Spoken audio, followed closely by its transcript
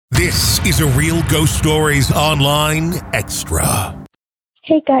This is a Real Ghost Stories Online Extra.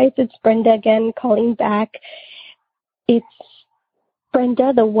 Hey guys, it's Brenda again calling back. It's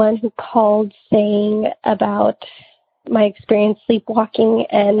Brenda, the one who called saying about my experience sleepwalking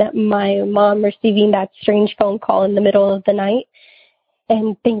and my mom receiving that strange phone call in the middle of the night.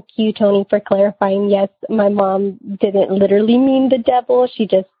 And thank you, Tony, for clarifying. Yes, my mom didn't literally mean the devil. She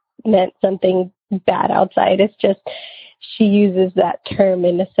just meant something bad outside. It's just she uses that term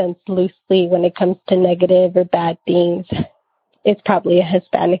in a sense loosely when it comes to negative or bad things. It's probably a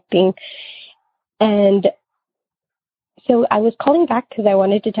Hispanic thing. And so I was calling back because I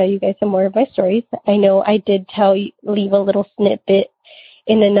wanted to tell you guys some more of my stories. I know I did leave a little snippet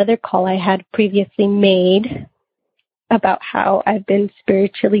in another call I had previously made about how I've been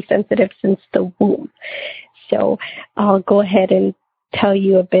spiritually sensitive since the womb. So I'll go ahead and tell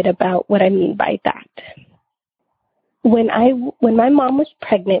you a bit about what I mean by that. When my mom was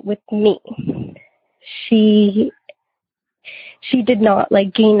pregnant with me, she did not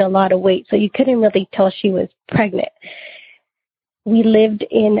gain a lot of weight, so you couldn't really tell she was pregnant. We lived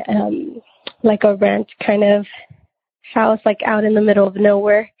in a ranch kind of house, out in the middle of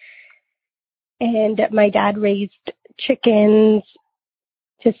nowhere. And my dad raised chickens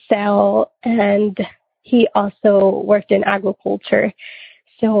to sell, and he also worked in agriculture.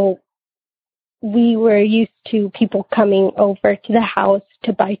 So we were used to people coming over to the house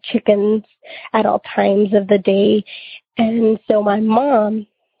to buy chickens at all times of the day. And so my mom,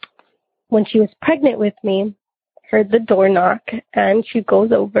 when she was pregnant with me, heard the door knock, and she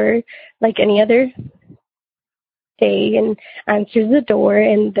goes over like any other day and answers the door,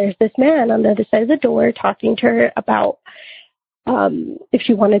 and there's this man on the other side of the door talking to her about if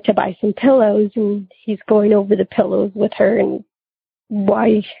she wanted to buy some pillows, and he's going over the pillows with her and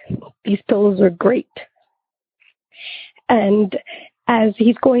why these pillows are great. And as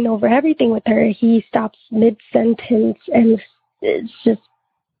he's going over everything with her, he stops mid-sentence and is just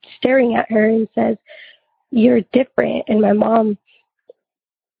staring at her and says, "You're different." And my mom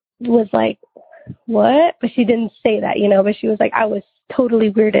was like, "What?" But she didn't say that, but she was like, I was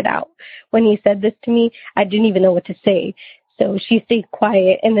totally weirded out when he said this to me. I didn't even know what to say. So she stayed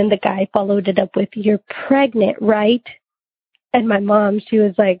quiet. And then the guy followed it up with, "You're pregnant, right?" And my mom, she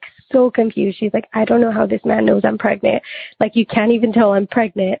was so confused. She's like, "I don't know how this man knows I'm pregnant. You can't even tell I'm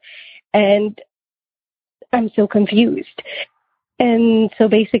pregnant. And I'm so confused." And so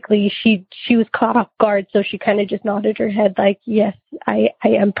basically she was caught off guard. So she kind of just nodded her head "Yes, I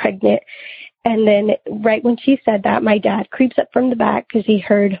am pregnant." And then right when she said that, my dad creeps up from the back because he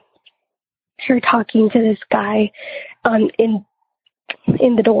heard her talking to this guy in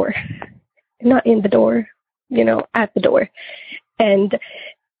the door. Not in the door, at the door. And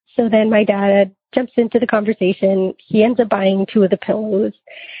so then my dad jumps into the conversation. He ends up buying 2 of the pillows.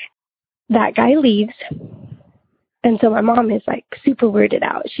 That guy leaves. And so my mom is super weirded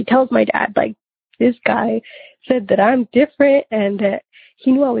out. She tells my dad, this guy said that I'm different and that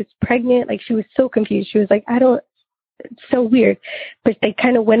he knew I was pregnant. She was so confused. She was like, it's so weird. But they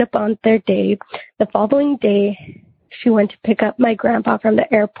kind of went up on their day. The following day, she went to pick up my grandpa from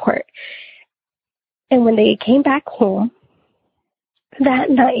the airport. And when they came back home that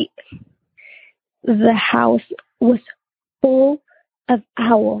night, the house was full of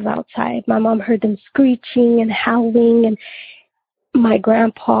owls outside. My mom heard them screeching and howling, and my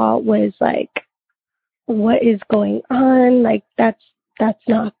grandpa was like, "What is going on? That's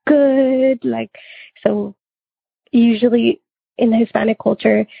not good." So usually in the Hispanic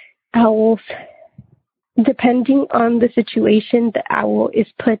culture, owls, depending on the situation the owl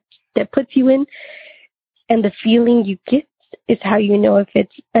puts you in, and the feeling you get is how you know if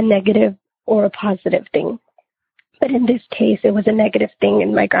it's a negative or a positive thing. But in this case, it was a negative thing,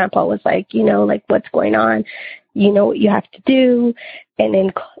 and my grandpa was like, "What's going on? You know what you have to do."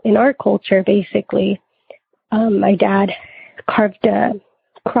 And in our culture, basically, my dad carved a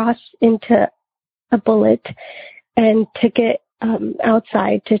cross into a bullet and took it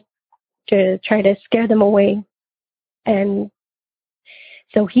outside to try to scare them away. And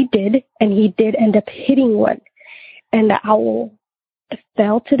so he did, and he did end up hitting one. And the owl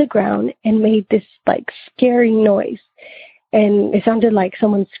fell to the ground and made this scary noise. And it sounded like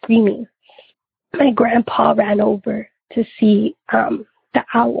someone screaming. My grandpa ran over to see the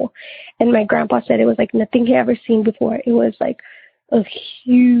owl. And my grandpa said it was nothing he ever seen before. It was a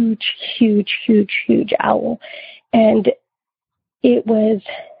huge, huge, huge, huge owl. And it was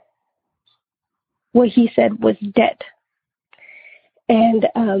what he said was dead. And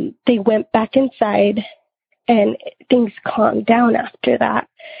they went back inside, and things calmed down after that.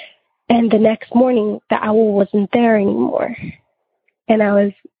 And the next morning, the owl wasn't there anymore. And I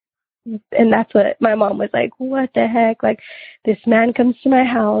was And that's what my mom was like, what the heck? Like, this man comes to my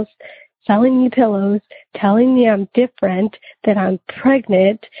house selling me pillows, telling me I'm different, that I'm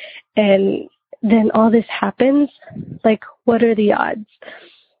pregnant, and then all this happens. Like, what are the odds?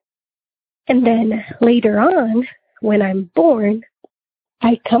 And then later on, when I'm born,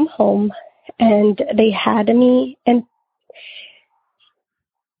 I come home and they had me, and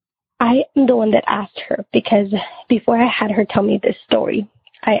I am the one that asked her, because before I had her tell me this story,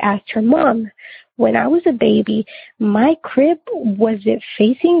 I asked her, Mom, when I was a baby, my crib, was it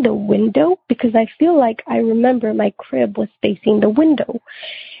facing the window? Because I feel like I remember my crib was facing the window.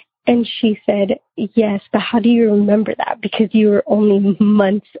 And she said, yes, but how do you remember that? Because you were only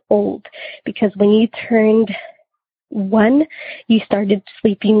months old. Because when you turned 1, you started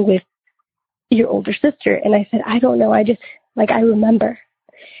sleeping with your older sister. And I said, I don't know. I remember.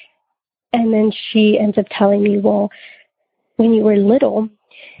 And then she ends up telling me, well, when you were little,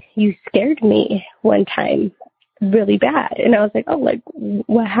 you scared me one time really bad. And I was like, oh, like,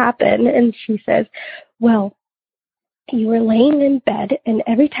 what happened? And she says, well, you were laying in bed, and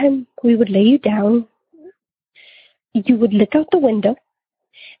every time we would lay you down, you would look out the window.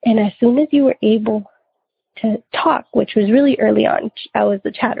 And as soon as you were able to talk, which was really early on, I was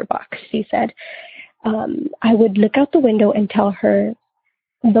the chatterbox, she said, I would look out the window and tell her,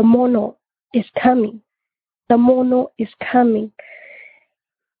 the mono is coming. The mono is coming.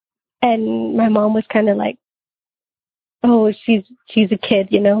 And my mom was kind of like, oh, she's a kid,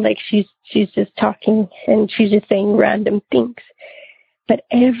 you know, like she's just talking and she's just saying random things. But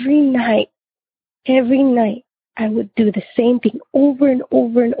every night, I would do the same thing over and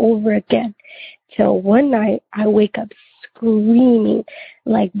over and over again. Till one night I wake up screaming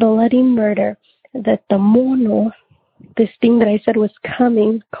like bloody murder that the mono, this thing that I said was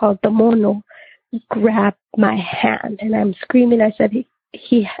coming, called the mono, grabbed my hand. And I'm screaming. I said,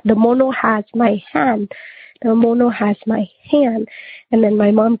 the mono has my hand. The mono has my hand. And then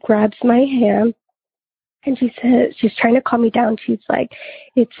my mom grabs my hand and she says, she's trying to calm me down. She's like,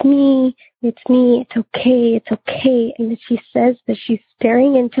 it's me, it's okay, it's okay. And she says that she's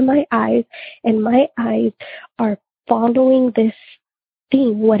staring into my eyes, and my eyes are following this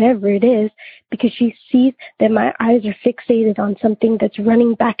thing, whatever it is, because she sees that my eyes are fixated on something that's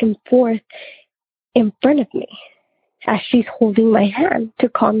running back and forth in front of me as she's holding my hand to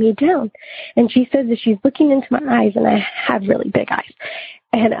calm me down. And she says that she's looking into my eyes, and I have really big eyes.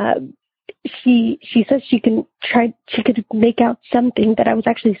 And she says she could make out something, that I was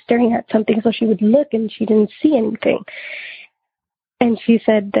actually staring at something, so she would look and she didn't see anything. And she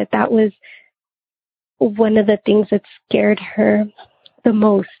said that was one of the things that scared her the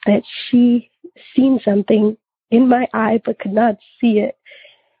most, that she seen something in my eye but could not see it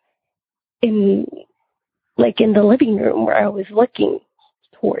in the living room where I was looking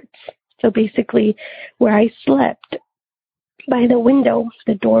towards. So basically, where I slept, by the window,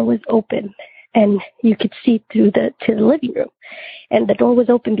 the door was open, and you could see through to the living room. And the door was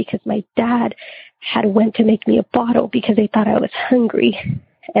open because my dad had went to make me a bottle because they thought I was hungry.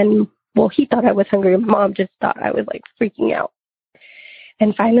 And, well, he thought I was hungry, and Mom just thought I was, like, freaking out.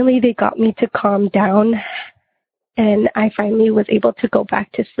 And finally, they got me to calm down, and I finally was able to go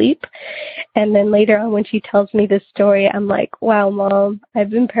back to sleep. And then later on, when she tells me this story, I'm like, wow, Mom, I've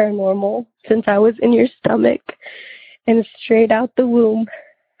been paranormal since I was in your stomach. And straight out the womb.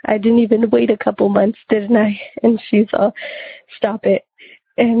 I didn't even wait a couple months, didn't I? And she's all, stop it.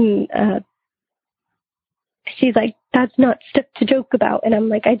 And she's like, that's not stuff to joke about. And I'm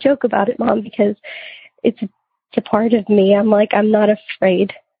like, I joke about it, Mom, because it's a part of me. I'm like, I'm not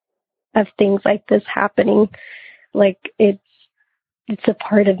afraid of things like this happening. Like, it's a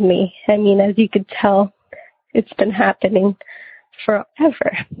part of me. I mean, as you could tell, it's been happening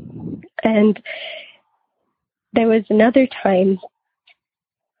forever. And there was another time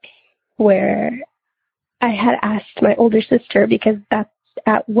where I had asked my older sister, because that's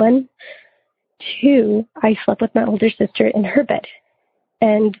at 1, 2, I slept with my older sister in her bed.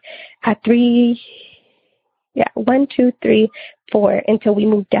 And at 3, 1, 2, 3, 4, until we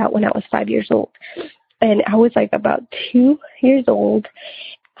moved out when I was 5 years old. And I was like about 2 years old.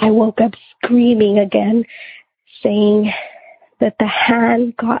 I woke up screaming again, saying that the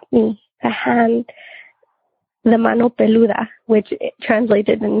hand got me, the mano peluda, which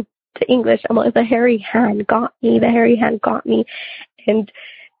translated into English, the hairy hand got me, and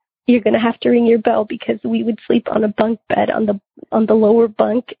you're going to have to ring your bell, because we would sleep on a bunk bed on the lower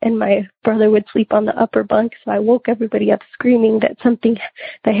bunk, and my brother would sleep on the upper bunk. So I woke everybody up screaming that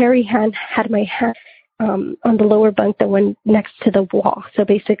the hairy hand had my hand on the lower bunk, the one next to the wall. So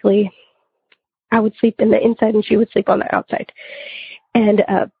basically, I would sleep in the inside and she would sleep on the outside. And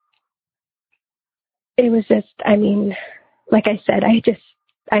it was just, I mean, like I said, I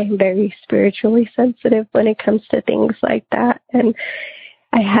am very spiritually sensitive when it comes to things like that. And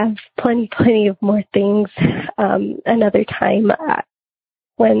I have plenty of more things. Another time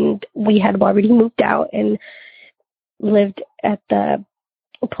when we had already moved out and lived at the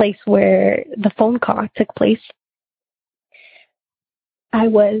place where the phone call took place, I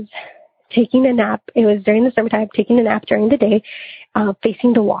was taking a nap. It was during the summertime, taking a nap during the day,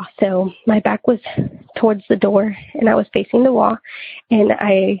 facing the wall. So my back was towards the door and I was facing the wall, and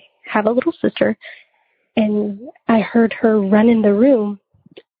I have a little sister, and I heard her run in the room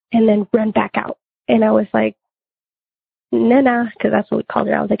and then run back out. And I was like, Nana, because that's what we called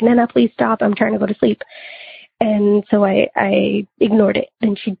her. I was like, Nana, please stop. I'm trying to go to sleep. And so I ignored it.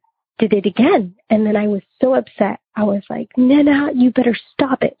 Then she did it again. And then I was so upset. I was like, Nana, you better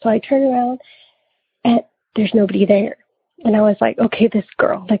stop it. So I turned around and there's nobody there. And I was like, okay, this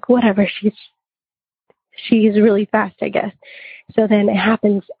girl, like whatever, she's really fast, I guess. So then it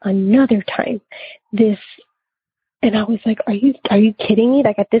happens another time. And I was like, are you kidding me?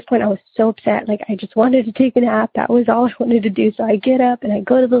 Like at this point I was so upset. Like I just wanted to take a nap. That was all I wanted to do. So I get up and I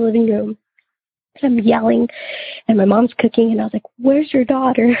go to the living room. I'm yelling and my mom's cooking, and I was like, where's your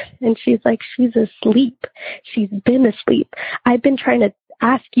daughter? And she's like, she's asleep. She's been asleep. I've been trying to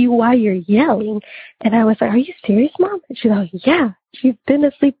ask you why you're yelling. And I was like, are you serious, Mom? And she's like, yeah, she's been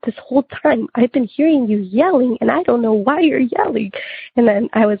asleep this whole time. I've been hearing you yelling and I don't know why you're yelling. And then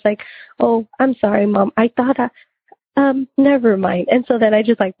I was like, oh, I'm sorry, Mom. I thought never mind. And so then I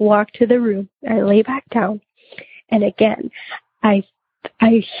just like walked to the room. I lay back down, and again, I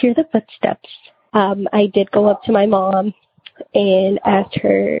hear the footsteps. I did go up to my mom and asked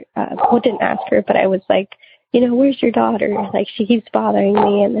her, didn't ask her, but I was like, where's your daughter? Like, she keeps bothering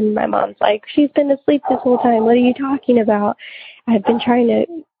me. And then my mom's like, she's been asleep this whole time. What are you talking about?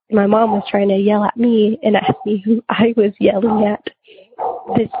 My mom was trying to yell at me and ask me who I was yelling at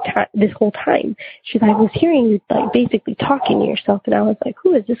this whole time. She's like, I was hearing you like basically talking to yourself. And I was like,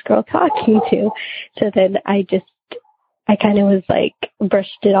 who is this girl talking to? So then I kind of was like,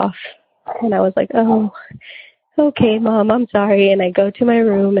 brushed it off. And I was like, oh, okay, Mom, I'm sorry. And I go to my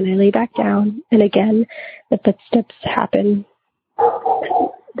room and I lay back down. And again, the footsteps happen.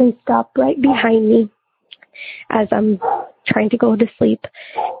 They stop right behind me as I'm trying to go to sleep.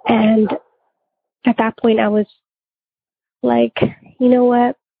 And at that point, I was like, you know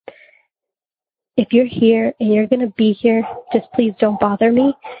what? If you're here and you're going to be here, just please don't bother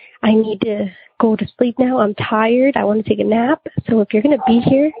me. I need to go to sleep now. I'm tired. I want to take a nap. So if you're going to be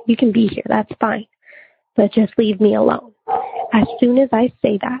here, you can be here. That's fine. But just leave me alone. As soon as I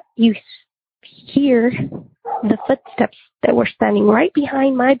say that, you hear the footsteps that were standing right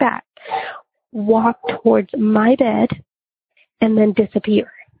behind my back walk towards my bed and then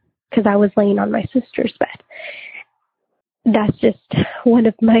disappear, because I was laying on my sister's bed. That's just one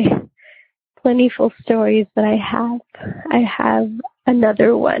of my plentiful stories that I have. I have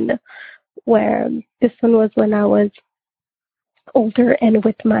another one where this one was when I was older and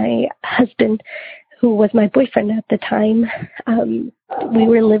with my husband, who was my boyfriend at the time. We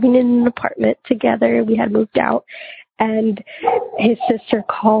were living in an apartment together. We had moved out, and his sister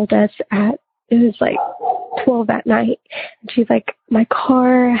called us it was like 12 at night. And she's like, my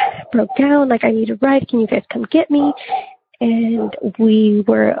car broke down. Like, I need a ride. Can you guys come get me? And we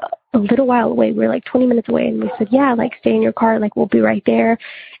were a little while away. We were like 20 minutes away. And we said, yeah, like, stay in your car. Like, we'll be right there.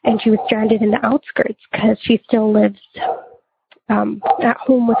 And she was stranded in the outskirts because she still lives at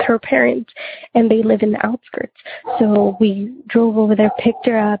home with her parents, and they live in the outskirts. So we drove over there, picked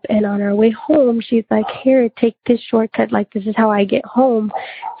her up, and on our way home, she's like, here, take this shortcut. Like, this is how I get home.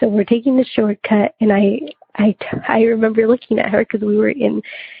 So we're taking the shortcut, and I remember looking at her because we were in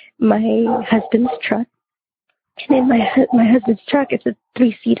my husband's truck. And in my husband's truck, it's a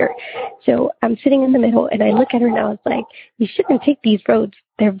 3-seater. So I'm sitting in the middle, and I look at her, and I was like, you shouldn't take these roads.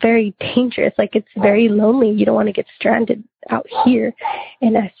 They're very dangerous. Like, it's very lonely. You don't want to get stranded out here.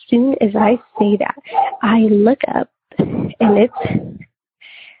 And as soon as I say that, I look up, and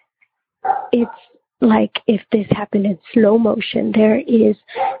it's like if this happened in slow motion. There is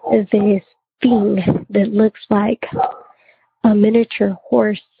this thing that looks like a miniature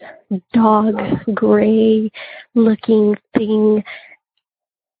horse, dog, gray looking thing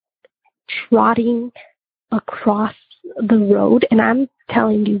trotting across the road. And I'm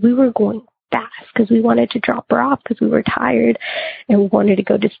telling you, we were going fast because we wanted to drop her off because we were tired and we wanted to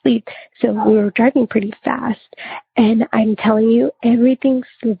go to sleep. So we were driving pretty fast. And I'm telling you, everything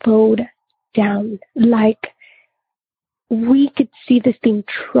slowed down. Like, we could see this thing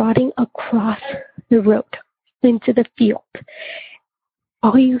trotting across the road into the field.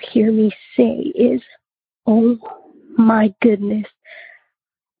 All you hear me say is, oh my goodness,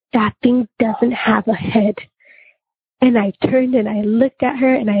 that thing doesn't have a head. And I turned and I looked at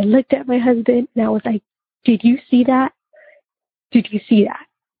her and I looked at my husband and I was like, did you see that? Did you see that?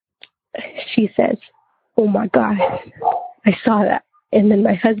 She says, oh my God, I saw that. And then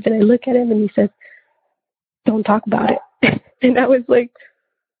my husband, I look at him and he says, don't talk about it. And I was like,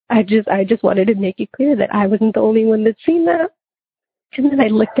 I just wanted to make it clear that I wasn't the only one that's seen that. And then I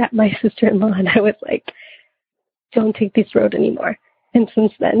looked at my sister-in-law and I was like, don't take this road anymore. And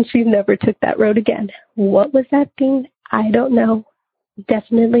since then, she's never took that road again. What was that thing? I don't know.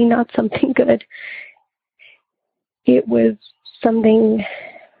 Definitely not something good. It was something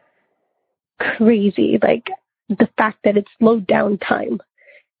crazy, like the fact that it slowed down time.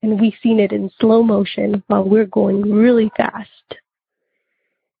 And we seen it in slow motion while we're going really fast.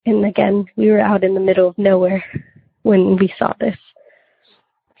 And again, we were out in the middle of nowhere when we saw this.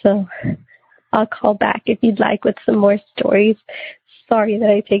 So I'll call back if you'd like with some more stories. Sorry that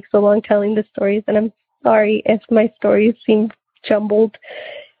I take so long telling the stories, and I'm sorry if my stories seem jumbled.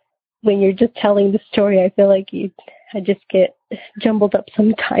 When you're just telling the story, I feel like I just get jumbled up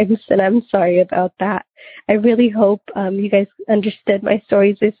sometimes, and I'm sorry about that. I really hope you guys understood my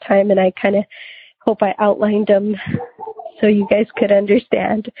stories this time, and I kind of hope I outlined them so you guys could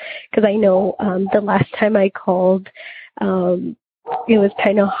understand, because I know the last time I called, it was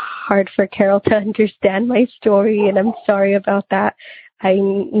kind of hard for Carol to understand my story, and I'm sorry about that. I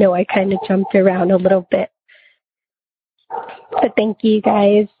know I kind of jumped around a little bit. But thank you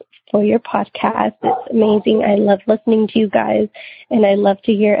guys for your podcast. It's amazing. I love listening to you guys, and I love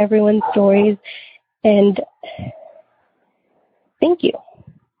to hear everyone's stories. And thank you.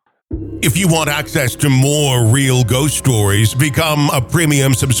 If you want access to more Real Ghost Stories, become a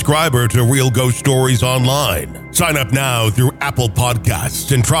premium subscriber to Real Ghost Stories Online. Sign up now through Apple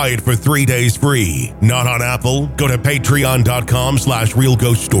Podcasts and try it for 3 days free. Not on Apple? Go to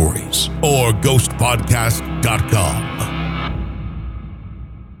patreon.com/realghoststories or ghostpodcast.com.